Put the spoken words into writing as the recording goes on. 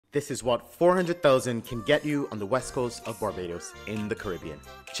This is what 400,000 can get you on the west coast of Barbados in the Caribbean.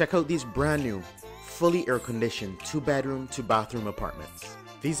 Check out these brand new, fully air-conditioned 2-bedroom, 2-bathroom apartments.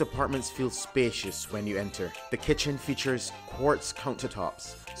 These apartments feel spacious when you enter. The kitchen features quartz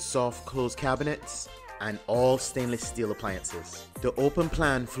countertops, soft closed cabinets, and all stainless steel appliances. The open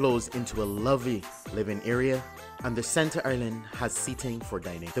plan flows into a lovely living area, and the center island has seating for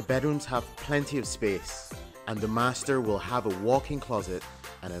dining. The bedrooms have plenty of space, and the master will have a walk-in closet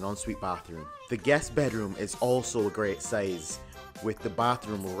and an ensuite bathroom. The guest bedroom is also a great size, with the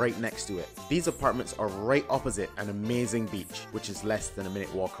bathroom right next to it. These apartments are right opposite an amazing beach, which is less than a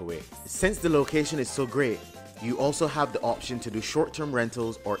minute walk away. Since the location is so great, you also have the option to do short-term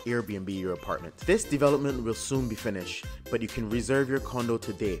rentals or Airbnb your apartment. This development will soon be finished, but you can reserve your condo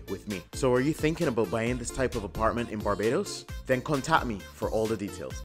today with me. So are you thinking about buying this type of apartment in Barbados? Then contact me for all the details.